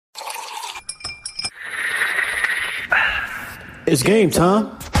It's game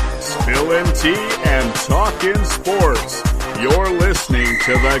time. Spillin' tea and talking sports. You're listening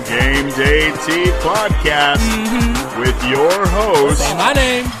to the Game Day Tea Podcast with your host, Say my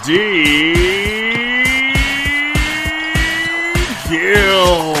name. D.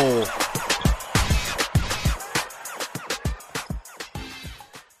 Gill.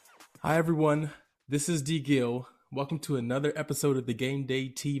 Hi, everyone. This is D. Gill. Welcome to another episode of the Game Day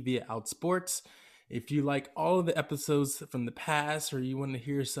Tea via Outsports. If you like all of the episodes from the past or you want to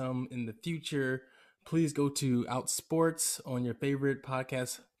hear some in the future, please go to Outsports on your favorite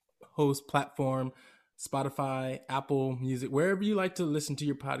podcast host platform, Spotify, Apple Music, wherever you like to listen to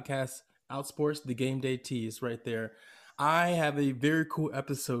your podcast. Outsports, the Game Day Tea is right there. I have a very cool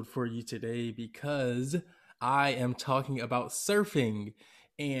episode for you today because I am talking about surfing.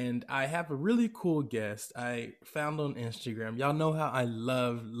 And I have a really cool guest I found on Instagram. Y'all know how I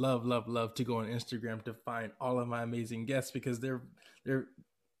love to go on Instagram to find all of my amazing guests because they're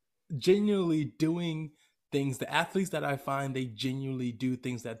genuinely doing things. The athletes that I find, they genuinely do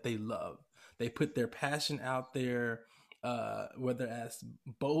things that they love. They put their passion out there, whether that's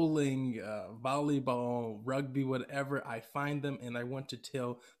bowling, volleyball, rugby, whatever. I find them and I want to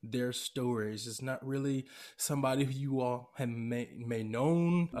tell their stories. It's not really somebody who you all have may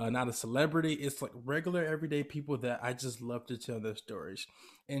known, not a celebrity. It's like regular everyday people that I just love to tell their stories.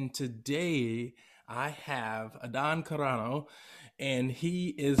 And today I have Adan Carano, and he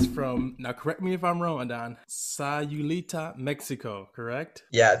is from, now correct me if I'm wrong, Adan, Sayulita, Mexico, correct?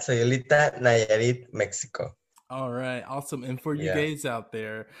 Yeah, Sayulita, Nayarit, Mexico. All right, awesome. And for you guys out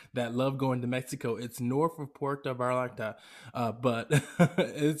there that love going to Mexico, it's north of Puerto Vallarta, but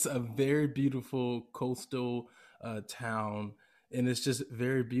it's a very beautiful coastal town, and it's just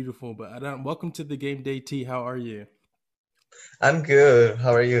very beautiful. But Adan, welcome to the Game Day Tea. How are you? I'm good.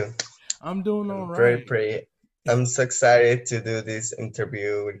 How are you? I'm doing all right. Very pretty. I'm so excited to do this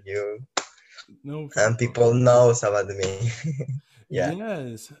interview with you. No problem. And people knows about me. Yeah.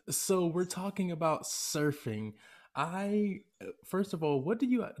 Yes. So we're talking about surfing. First of all, what do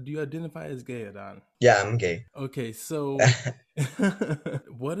you identify as gay, Adan? Yeah, I'm gay. Okay, so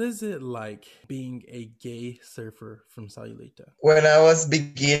what is it like being a gay surfer from Sayulita? When I was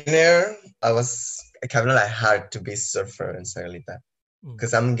beginner, I was kind of like hard to be surfer in Sayulita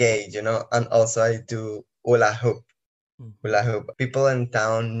because I'm gay, you know, and also I do hula hoop. Hula hoop. People in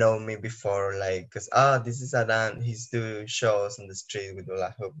town know me before, like, because this is Adan. He's doing shows on the street with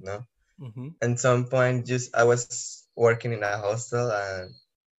hula hoop, no. And some point, just I was working in a hostel,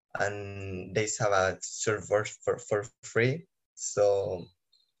 and they have a surfboard for free. So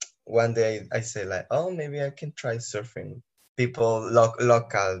one day I say like, oh, maybe I can try surfing. People,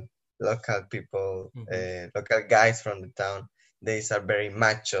 local people, local guys from the town. They are very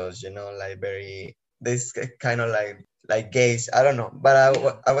machos, you know, like very. This kind of like gays. I don't know, but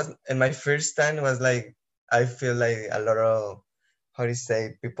I was in my first time was like I feel like a lot of, how do you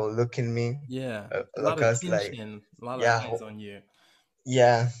say, people looking at me. Yeah, a lot of like tension, a lot of eyes on you.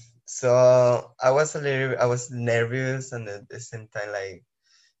 Yeah, so I was nervous and at the same time like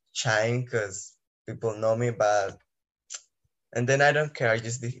shy because people know me, and then I don't care. I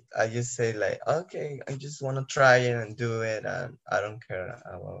just say like, okay, I just want to try it and do it, and I don't care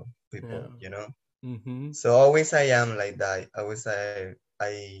about people, you know. So always I am like that. Always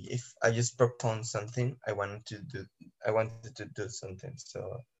if I just propose something, I wanted to do something.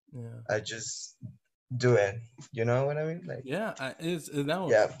 So I just do it. You know what I mean? Like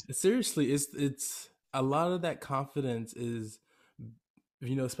seriously, it's a lot of that confidence is,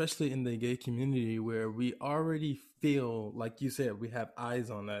 you know, especially in the gay community where we already feel like you said we have eyes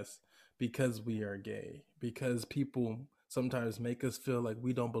on us because we are gay, because people sometimes make us feel like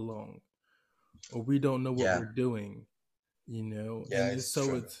we don't belong. Or we don't know what we're doing, you know. Yeah, and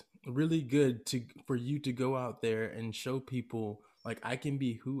it's really good for you to go out there and show people like I can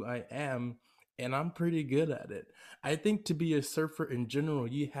be who I am, and I'm pretty good at it. I think to be a surfer in general,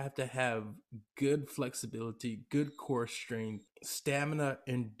 you have to have good flexibility, good core strength, stamina,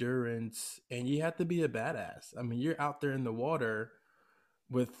 endurance, and you have to be a badass. I mean, you're out there in the water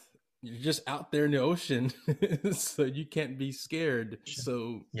you're just out there in the ocean, so you can't be scared.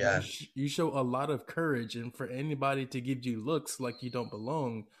 So you show a lot of courage, and for anybody to give you looks like you don't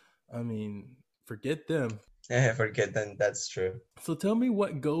belong, I mean, forget them. Yeah, forget them. That's true. So tell me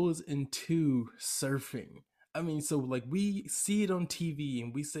what goes into surfing. I mean, so like we see it on TV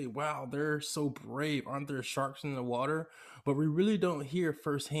and we say, wow, they're so brave. Aren't there sharks in the water? But we really don't hear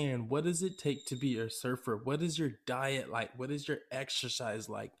firsthand, what does it take to be a surfer? What is your diet like? What is your exercise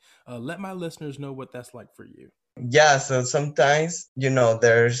like? Let my listeners know what that's like for you. Yeah, so sometimes,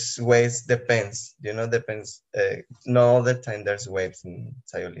 there's waves, depends, depends. Not all the time there's waves in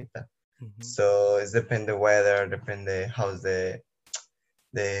Sayulita. Mm-hmm. So it's depend the weather, depend the how's the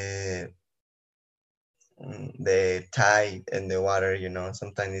the tide and the water,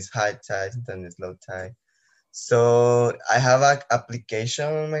 sometimes it's high tide, sometimes it's low tide. So I have an application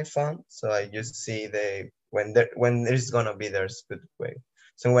on my phone, so I just see when there's gonna be there's good wave.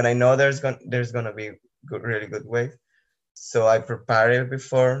 So when I know there's gonna be really good wave, so I prepare it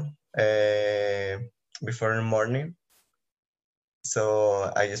before in the morning.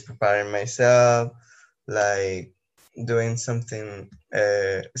 So I just prepare myself, like doing something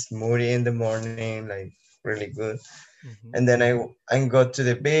smoothie in the morning, like really good. Mm-hmm. And then I go to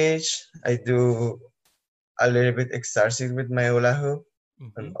the beach. I do a little bit exercise with my hula hoop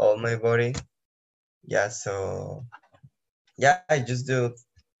Mm-hmm. and all my body. Yeah, so yeah, I just do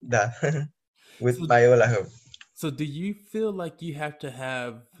that with So, my hula hoop. so do you feel like you have to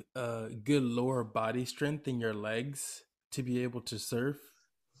have good lower body strength in your legs to be able to surf?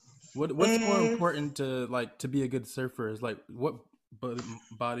 What's more Mm, important to be a good surfer is like what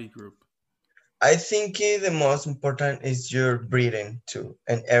body group? I think the most important is your breathing too,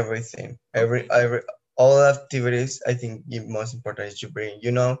 and everything. Okay. Every all activities. I think the most important is your breathing.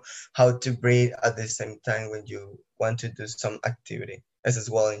 You know how to breathe at the same time when you want to do some activity. As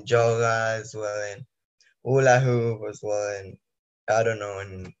well in yoga, as well in hula hoop, as well in I don't know,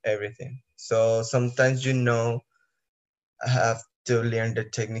 and everything. So sometimes I have to learn the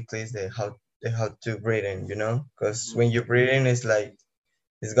techniques, how to breathe in. Because Mhm. when you breathe in,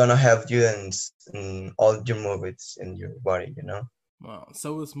 it's gonna help you in all your movements in your body. Wow.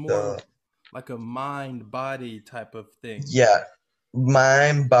 So it's more So like a mind body type of thing. yeah,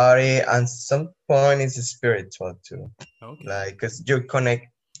 mind, body, and some point is spiritual too. Okay. Like, cause you connect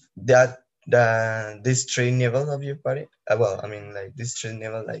these three levels of your body. Well, I mean, like these three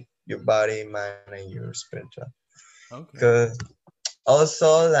levels, like your body, mind, and your spiritual. Okay. Cause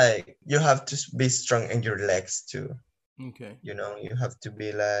also like you have to be strong in your legs too. Okay. You have to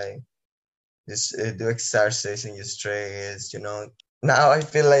be like just do exercise in your stress. Now I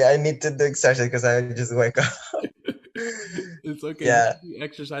feel like I need to do exercise because I just wake up. It's okay. You Yeah, can do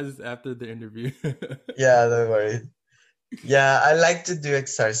exercises after the interview. yeah, don't worry. Yeah, I like to do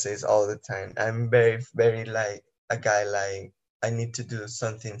exercise all the time. I'm very, very like a guy like I need to do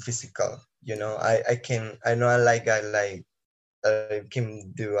something physical. I know I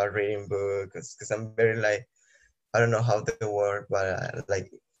can do a reading book because I'm very like I don't know how they work, but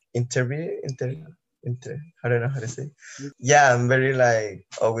like I don't know how to say. Yeah, I'm very like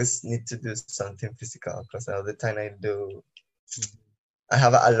always need to do something physical because all the time I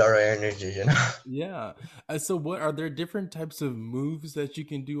have a lot of energy. Yeah. So, what are there different types of moves that you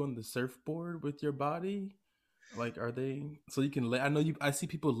can do on the surfboard with your body? Like, are they so you can lay? I know you. I see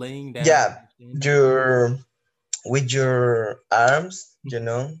people laying down, Yeah, standing. your with your arms,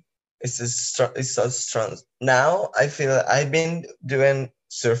 Mhm. it's so strong. Now I feel I've been doing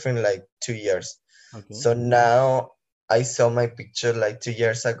surfing like 2 years. Okay. So now I saw my picture like 2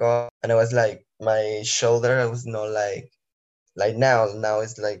 years ago, and I was like my shoulder. I was not like now. Now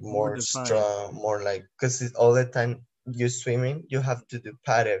it's like More more defined. strong, more like because all the time you swimming, you have to do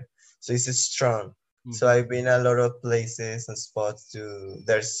paddle, so it's strong. So Hmm. I've been a lot of places and spots to.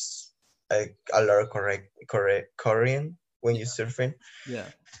 There's a lot of correct Korean when Yeah. you're surfing.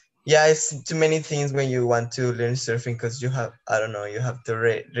 Yeah. Yeah, it's too many things when you want to learn surfing because you have I don't know, you have to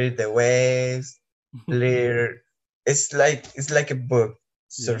read the waves, learn. It's like a book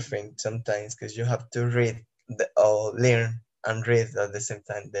Yeah. surfing sometimes because you have to read or learn and read at the same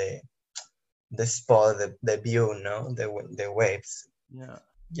time the spot, the view, no, the waves. Yeah.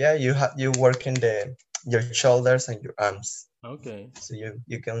 Yeah, you work in your shoulders and your arms, Okay. so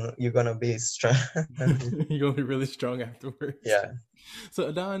you're gonna be strong. You're gonna be really strong afterwards. Yeah.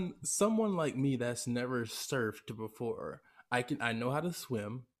 So Don, someone like me that's never surfed before, I know how to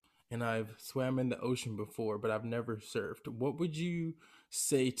swim and I've swam in the ocean before, but I've never surfed. What would you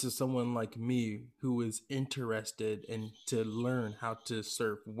say to someone like me who is interested in to learn how to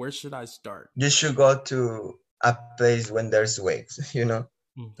surf? Where should I start? You should go to a place when there's waves,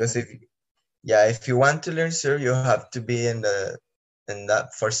 because Okay. if you want to learn surf, you have to be in that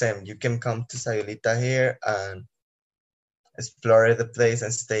for same. You can come to Sayulita here and explore the place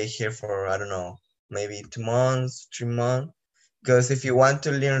and stay here for I don't know, maybe 2 months, 3 months. Because if you want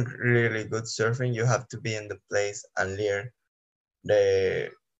to learn really good surfing, you have to be in the place and learn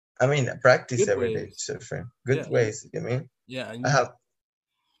the I mean practice Good every day waves. surfing. Yeah. Good ways, you mean? Yeah. And I have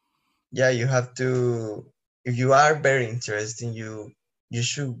Yeah, you have to if you are very interested, you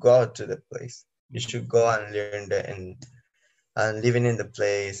should go to the place. You should go and learn and living in the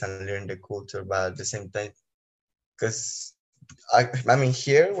place and learn the culture, but at the same time, because I mean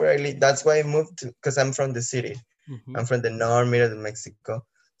here where I live, that's why I moved because I'm from the city. I'm from the north middle of Mexico,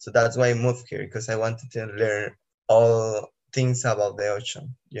 so that's why I moved here because I wanted to learn all things about the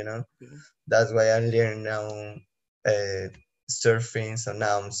ocean. That's why I learn now surfing. So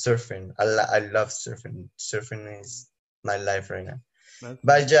now I'm surfing. I love surfing. Surfing is my life right now.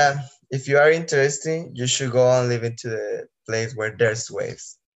 But yeah, if you are interested, you should go and live into the place where there's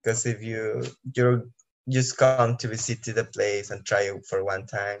waves. Because if you just come to visit the place and try it for one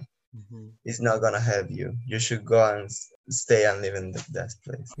time, it's not gonna help you. You should go and stay and live in that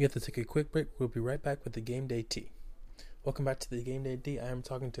place. We have to take a quick break. We'll be right back with the Game Day Tea. Welcome back to the Game Day Tea. I am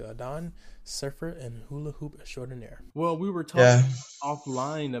talking to Adon, surfer and hula hoop extraordinaire. Well, we were talking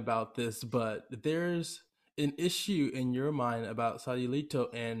offline about this, but there's an issue in your mind about Sayulita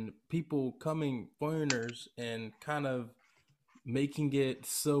and people coming, foreigners, and kind of making it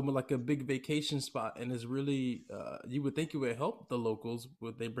so like a big vacation spot, and is really you would think it would help the locals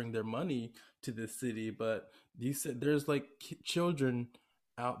would they bring their money to the city, but you said there's like children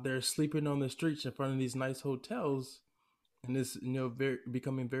out there sleeping on the streets in front of these nice hotels, and it's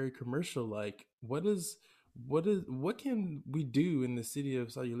becoming very commercial. Like what can we do in the city of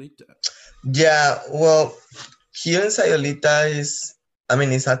Sayulita? Yeah, well, here in Sayulita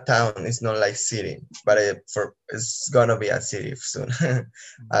it's a town. It's not like city, but it's gonna be a city soon.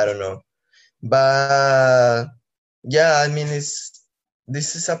 I don't know, but yeah,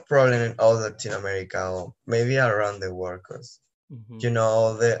 this is a problem in all Latin America, or maybe around the world, because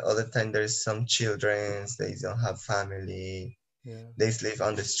all the time there's some children, they don't have family, they sleep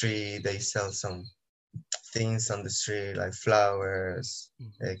on the street, they sell some things on the street like flowers,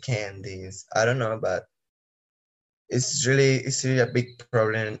 candies. I don't know, but it's really a big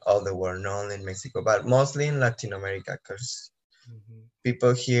problem in all the world, not only in Mexico, but mostly in Latin America, because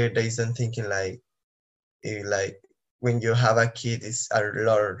people here, they don't thinking like when you have a kid, it's a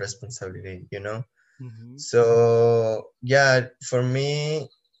lot of responsibility, So yeah, for me,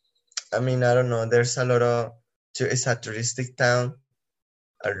 I don't know, there's a lot of, it's a touristic town,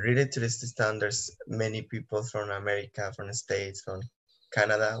 a really touristic town. There's many people from America, from the States, from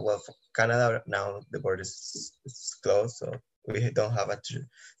Canada. Well, Canada now the border is closed, so we don't have a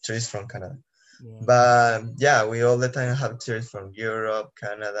tourist from Canada. But yeah, we all the time have tourists from Europe,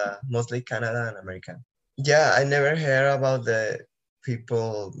 Canada, mostly Canada and America. Yeah, I never heard about the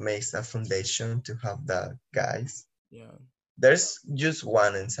people makes a foundation to have that, guys. Yeah, there's just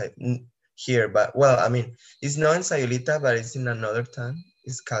one inside here, but it's not in Sayulita, but it's in another town.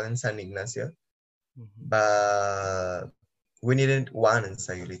 It's called in San Ignacio. But we needed one in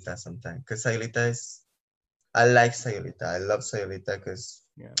Sayulita sometime, because Sayulita I like Sayulita. I love Sayulita because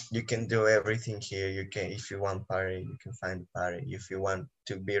you can do everything here. You can, if you want party, you can find a party. If you want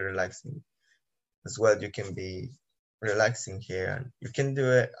to be relaxing as well, you can be relaxing here, and you can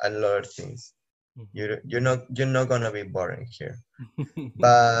do a lot of things. You're not gonna be boring here.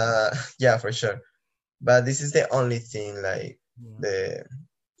 But yeah, for sure. But this is the only thing, like the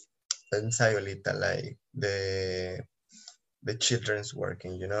in Sayulita, like the children's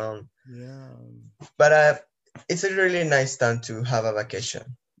working, But it's a really nice time to have a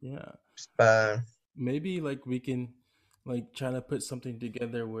vacation. Yeah. But maybe like we can like try to put something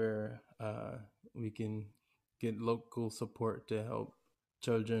together where we can get local support to help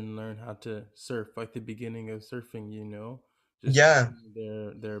children learn how to surf, like the beginning of surfing, just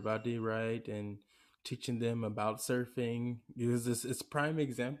their body right and teaching them about surfing, because it's prime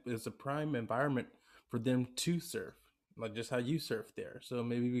example, it's a prime environment for them to surf, like just how you surf there. So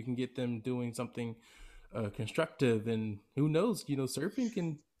maybe we can get them doing something constructive, and who knows, surfing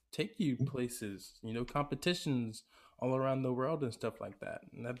can take you places, competitions all around the world and stuff like that.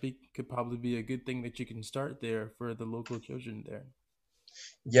 And could probably be a good thing that you can start there for the local children there.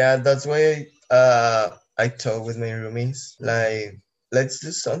 Yeah, that's why I talk with my roomies, like, let's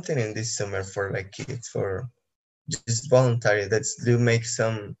do something in this summer for like kids, for just voluntary. Let's make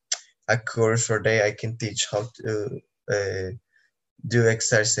a course where I can teach how to do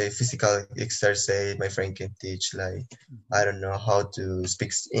exercise, physical exercise. My friend can teach, like, I don't know, how to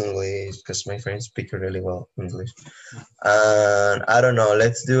speak English, because my friends speak really well English. And I don't know,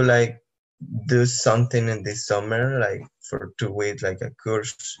 let's do something in this summer, like for 2 weeks, like a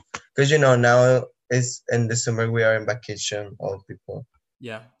course, because now is in the summer, we are in vacation, all people.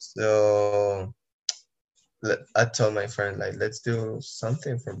 Yeah. So I told my friend, like, let's do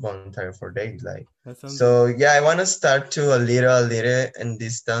something for voluntary for days, like. So yeah, I want to start to a little in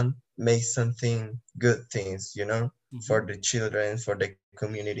this town, make something good things, for the children, for the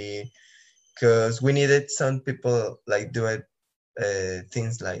community, because we needed some people like do it,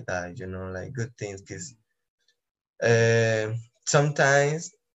 things like that, like good things. Because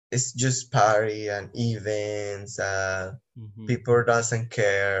sometimes it's just party and events. People doesn't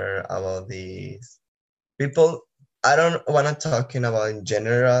care about these people. I don't want to talking about in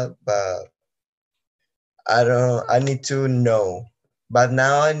general, but I need to know. But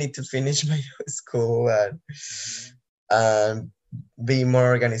now I need to finish my school and be more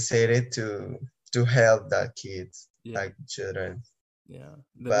organized to help that kids, like children. Yeah,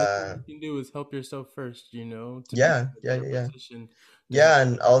 the best thing But you can do is help yourself first. To be in yeah, a yeah, better yeah, position. yeah.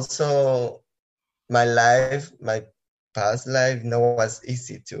 And also my past life, was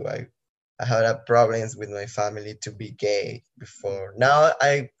easy too. I had problems with my family to be gay before. Now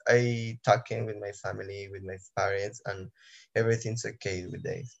I talking with my family, with my parents, and everything's okay with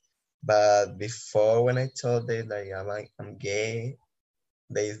this. But before, when I told them like I'm gay,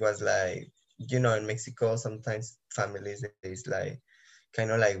 they was like, in Mexico sometimes families is like kind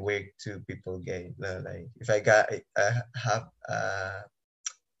of like weird to people gay. Like if I have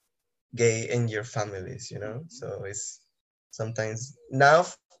gay in your families, so it's sometimes now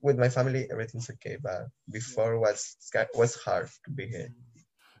with my family everything's okay, but before was hard to be gay.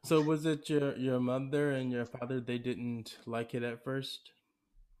 So was it your mother and your father? They didn't like it at first.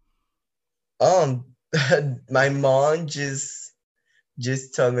 um my mom just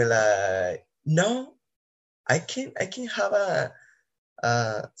told me like, no, I can have a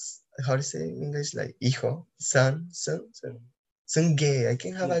how to say in English, like hijo, son gay. I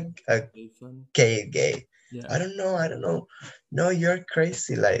can have a gay. Yeah. I don't know. No, you're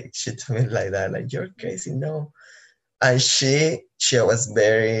crazy. Like she told me like that. Like, you're crazy. No. And she was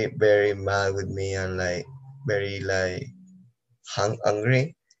very, very mad with me, and like very like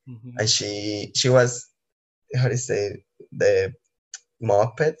hungry. And she was, how to say, the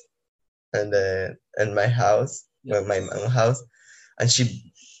moped and the in my house, my mom's house. And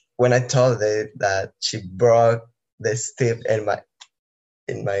when I told her that, she broke the step in my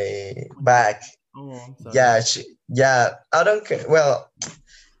back. Oh, I'm sorry. Yeah, I don't care. Well,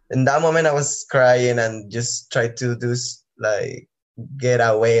 in that moment I was crying and just tried to do like get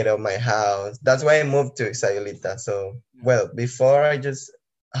away of my house. That's why I moved to Sayulita. So, well, before I just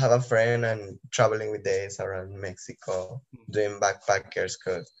have a friend and traveling with days around Mexico doing backpackers,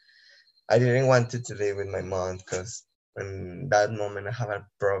 because I didn't want to live with my mom, because in that moment I have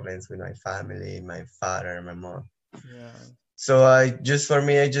problems with my family, my father, my mom. Yeah. So for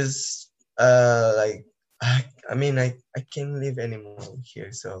me, I just like I can't live anymore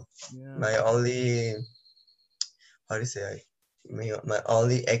here. So my only, how do you say, my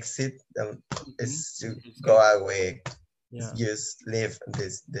only exit is to go away. Yeah. Just leave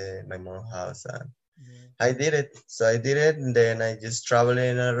my mom's house. And I did it. So I did it, and then I just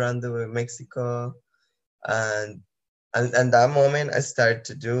traveling around Mexico, and that moment I started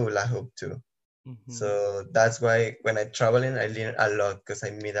to do hula hoop too. So that's why when I traveling, I learn a lot, because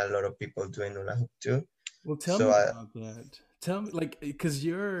I meet a lot of people doing hula hoop too. Well, tell me about that. Tell me, like, because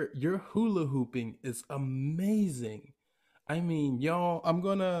your hula hooping is amazing. I mean, y'all,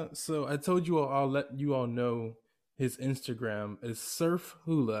 so I told you all, I'll let you all know his Instagram is Surf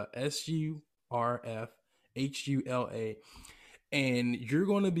Hula, SURFHULA. And you're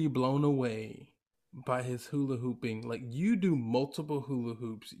going to be blown away by his hula hooping. Like, you do multiple hula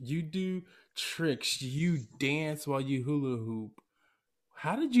hoops, you do tricks, you dance while you hula hoop.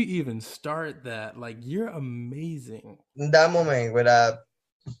 How did you even start that? Like, you're amazing. In that moment, when I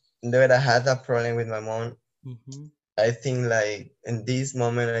had that problem with my mom, I think like in this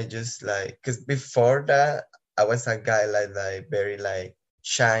moment I just like, because before that I was a guy like very like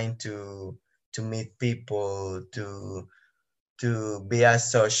shy to meet people, to be a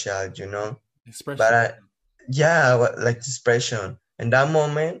social, Expression. But like expression. In that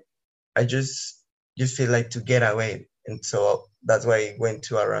moment, I just feel like to get away, and so that's why I went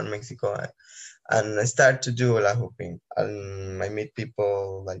to around Mexico, and I start to do hula hooping, and I meet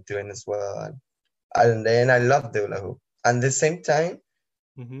people like doing as well, and then I love the hula hoop. And at the same time,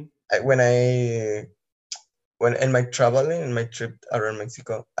 when in my traveling, in my trip around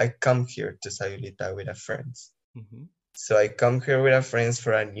Mexico, I come here to Sayulita with a friends. So I come here with a friends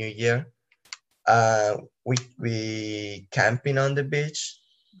for a New Year. We camping on the beach,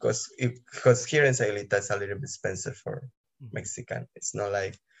 because here in Sayulita it's a little bit expensive for Mexican. It's not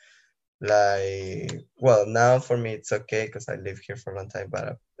like well, now for me it's okay because I live here for a long time,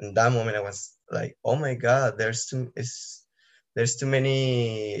 but in that moment I was like, oh my god, there's too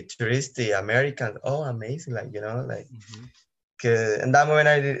many touristy Americans. Oh, amazing, like, like in that moment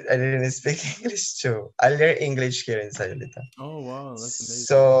I didn't speak English too. I learned English here in Sayulita. Oh wow, that's amazing.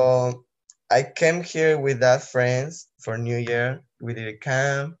 So I came here with that friends for New Year. We did a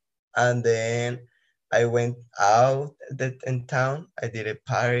camp, and then I went out in town. I did a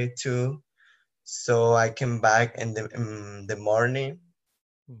party too. So I came back in the morning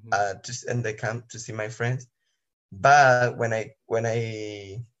in the camp to see my friends. But when I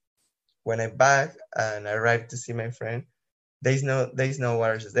back and arrived to see my friend, there's no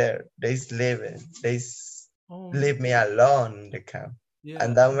words there. They sleeping. Leave me alone in the camp. Yeah.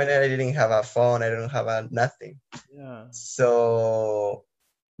 And that when I didn't have a phone, I didn't have nothing. Yeah. So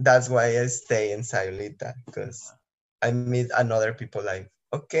that's why I stay in Sayulita, because I meet another people like,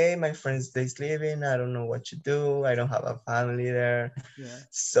 okay, my friends they sleeping. I don't know what to do. I don't have a family there. Yeah.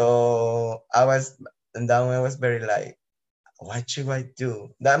 So and that one I was very like, what should I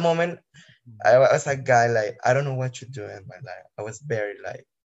do? That moment, I was a guy like, I don't know what to do in my life. I was very like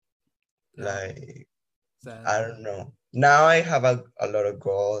sad. I don't know. Now I have a lot of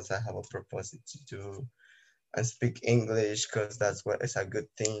goals. I have a purpose to do and speak English because that's what is a good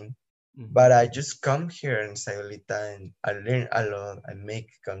thing. But I just come here in Sayulita and I learn a lot. I make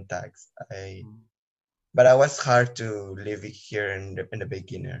contacts. But I was hard to live here in the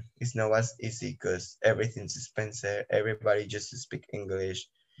beginner. It's not as easy because everything's expensive. Everybody just speak English.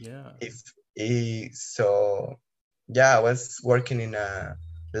 Yeah. So yeah, I was working in a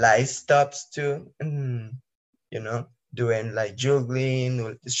live stops too, and doing like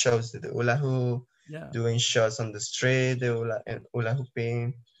juggling shows the hula hoop, doing shows on the street, the hula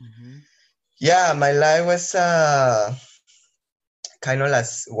hooping. Yeah, my life was kind of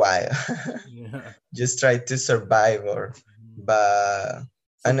less wild. Yeah. Just try to survive,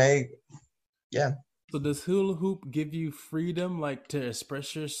 yeah. So does hula hoop give you freedom, like to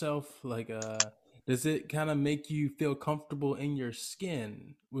express yourself? Like, does it kind of make you feel comfortable in your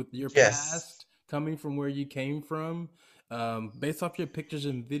skin with your past, coming from where you came from? Based off your pictures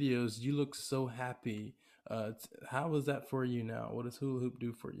and videos, you look so happy. How is that for you now? What does hula hoop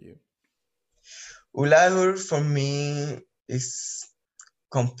do for you? Hula hoop for me is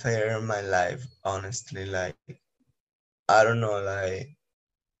compare my life, honestly. Like, I don't know, like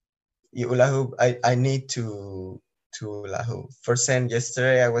hula hoop, I need to hula hoop. For example,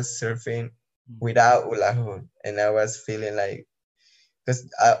 yesterday I was surfing without hula hoop, and I was feeling like, because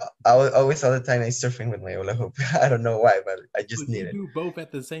I was always all the time I surfing with my hula hoop. I don't know why, but I just need it. Do both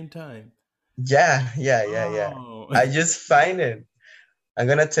at the same time. Yeah. Oh. I just find it. I'm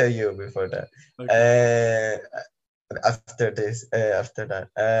gonna tell you before that. Okay. After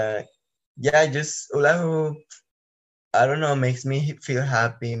that. Yeah, just hula hoop. I don't know, makes me feel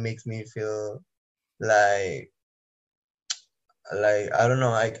happy, makes me feel like I don't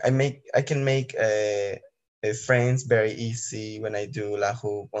know, I can make friends very easy when I do hula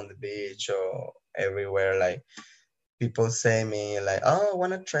hoop on the beach or everywhere. Like, people say me like, oh, I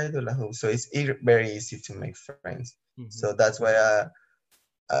want to try hula hoop, so it's very easy to make friends. So that's why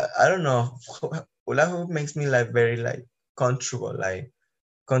I don't know, hula hoop makes me like very like comfortable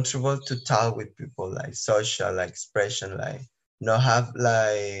to talk with people, like social, like expression, like not have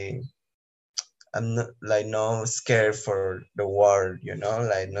like I'm not like no scared for the world,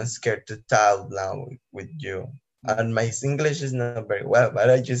 like not scared to talk now with you. And my English is not very well, but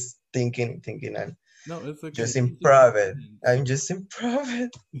I just thinking and no, it's okay. Just improve it. I'm just improve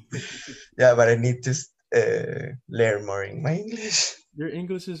it. Yeah, but I need to learn more in my English. Your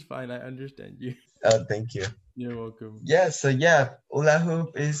English is fine. I understand you. Oh, thank you. You're welcome. Yeah, so yeah, hula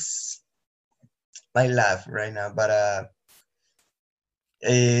hoop is my life right now, but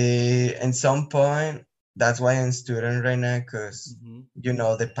at some point, that's why I'm student right now, because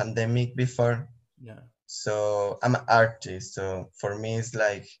the pandemic before. Yeah. So I'm an artist, so for me it's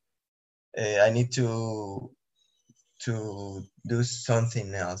like I need to do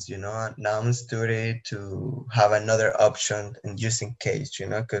something else, now I'm studying to have another option and just in case,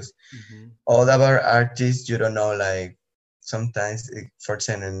 because all of our artists, you don't know, like sometimes, for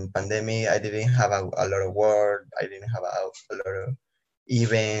example, in pandemic, I didn't have a lot of work, I didn't have a lot of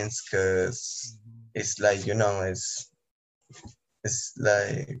events, because it's like, it's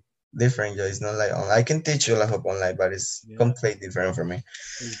like different. It's not like I can teach you like online, but it's completely different for me.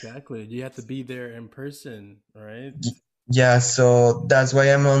 Exactly. You have to be there in person, right? Yeah, so that's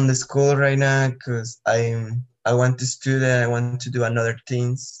why I'm on the school right now, because I want to study, I want to do another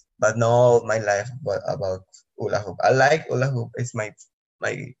things, but not all my life about hula hoop. I like hula hoop, it's my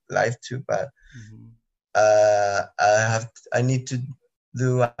life too, but I need to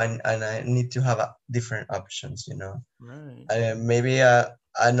do and I need to have different options, Right. Maybe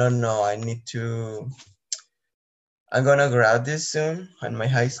I don't know, I'm gonna grad this soon in my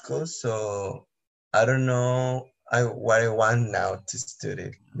high school, so I don't know what I want now to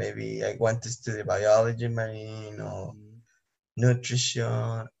study. Maybe I want to study biology, marine, or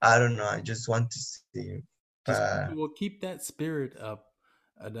nutrition. I don't know. I just want to see. Just will keep that spirit up,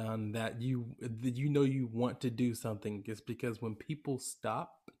 Adon, that you know you want to do something. It's because when people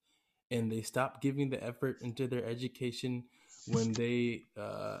stop and they stop giving the effort into their education, when they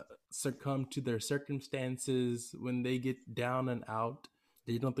succumb to their circumstances, when they get down and out,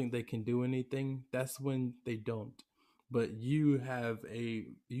 they don't think they can do anything. That's when they don't. But you have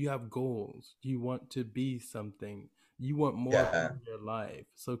goals. You want to be something. You want more from your life.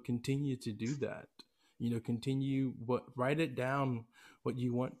 So continue to do that. Continue write it down what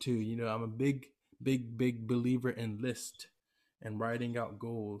you want to. I'm a big believer in list and writing out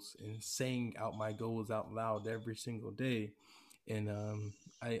goals and saying out my goals out loud every single day. And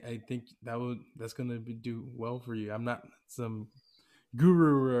I think that's gonna do well for you. I'm not some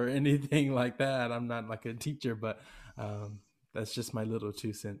guru or anything like that. I'm not like a teacher, but that's just my little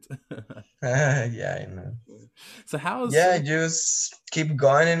 2 cents. Yeah, I know. So how's I just keep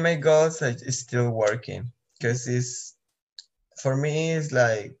going in my goals. It's still working because for me it's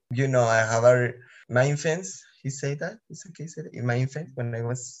like, I have my infants. He say that it's okay. Say that in my infant when I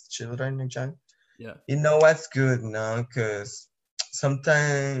was children and young. Yeah. What's good now? Because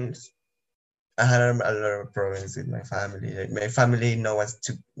sometimes I had a lot of problems with my family. Like my family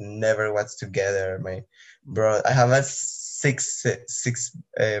never was together. My bro, I have six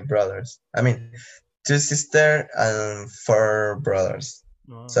brothers. I mean, 2 sisters and 4 brothers.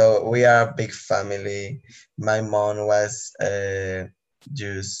 Wow. So we are a big family. My mom was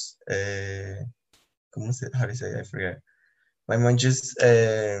just how do you say? I forget. My mom just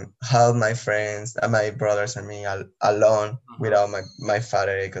held my friends, my brothers and me alone without my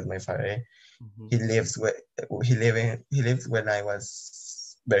father, because my father he lived when I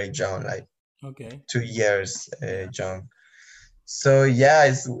was very young, like 2 years young. So yeah,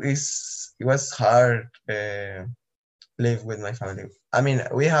 it was hard live with my family. I mean,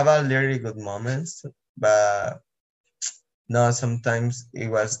 we have a really good moments, but no, sometimes it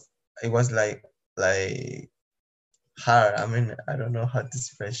was like hard. I mean, I don't know how to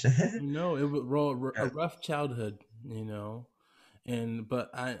express it. No, it was a rough childhood, but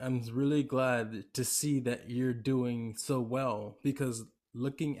I'm really glad to see that you're doing so well, because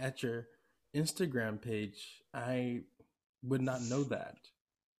looking at your Instagram page, I would not know that,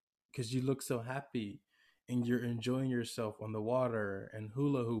 because you look so happy and you're enjoying yourself on the water and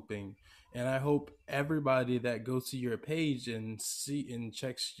hula hooping. And I hope everybody that goes to your page and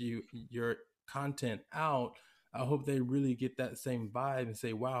checks your content out, I hope they really get that same vibe and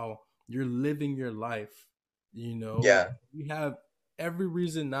say, wow, you're living your life. Yeah. You have every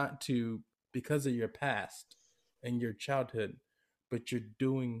reason not to, because of your past and your childhood, but you're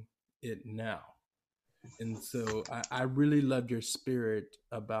doing it now. And so I really love your spirit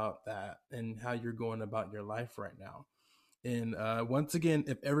about that and how you're going about your life right now. And once again,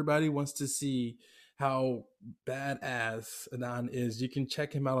 if everybody wants to see how badass Adon is, you can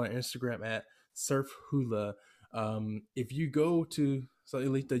check him out on Instagram at Surf Hula. If you go to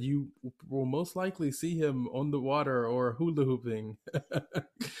Sayulita, you will most likely see him on the water or hula hooping out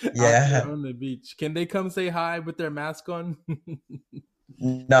there on the beach. Can they come say hi with their mask on?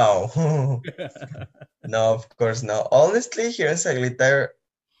 No. No, of course not. Honestly, here in Sayulita,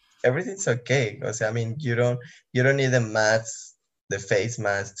 everything's okay. Because I mean, you don't need the face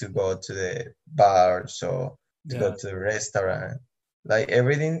mask to go to the bar, so to go to the restaurant. Like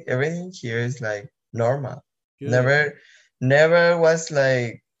everything here is like normal. Good. Never was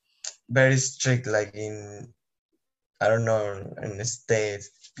like very strict, like in, I don't know, in the States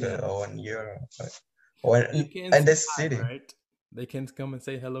or in Europe or in the city. Right? They can come and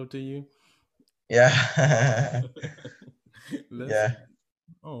say hello to you. Yeah. Yeah.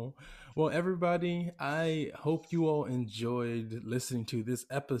 Oh, well, everybody, I hope you all enjoyed listening to this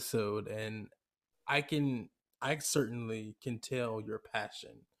episode, and I certainly can tell your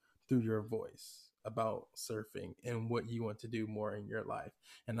passion through your voice about surfing and what you want to do more in your life.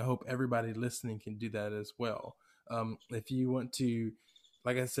 And I hope everybody listening can do that as well. If you want to,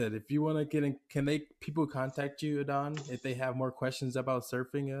 like I said, if you want to get in, can people contact you, Adon, if they have more questions about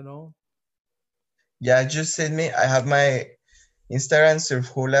surfing at all? Yeah, just send me. I have my Instagram, Surf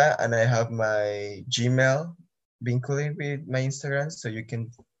Hula, and I have my Gmail vinculed with my Instagram, so you can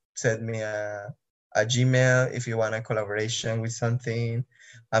send me a Gmail if you want a collaboration with something.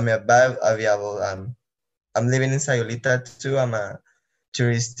 I'm available. I'm living in Sayulita too. I'm a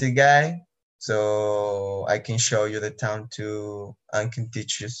touristic guy, so I can show you the town too and can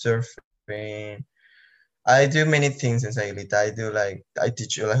teach you surfing. I do many things in Sayulita. I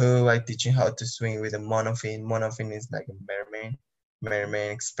teach hula hoop. I teach you how to swing with a monofin. Monofin is like a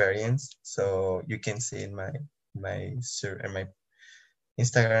mermaid experience. So you can see in my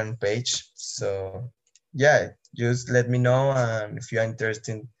Instagram page. So yeah, just let me know, and if you're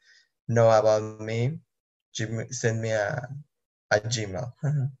interested, know about me, send me a Gmail.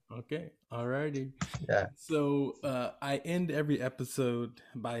 Okay, alrighty. Yeah. So I end every episode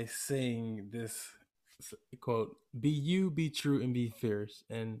by saying this quote: "Be you, be true, and be fierce."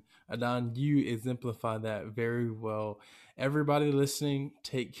 And Adon, you exemplify that very well. Everybody listening,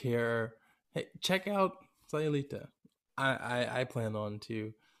 take care. Hey, check out Sayulita. I plan on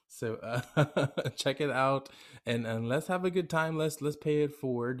to. So check it out, and let's have a good time. Let's pay it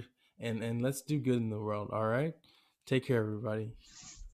forward, and let's do good in the world. All right. Take care, everybody.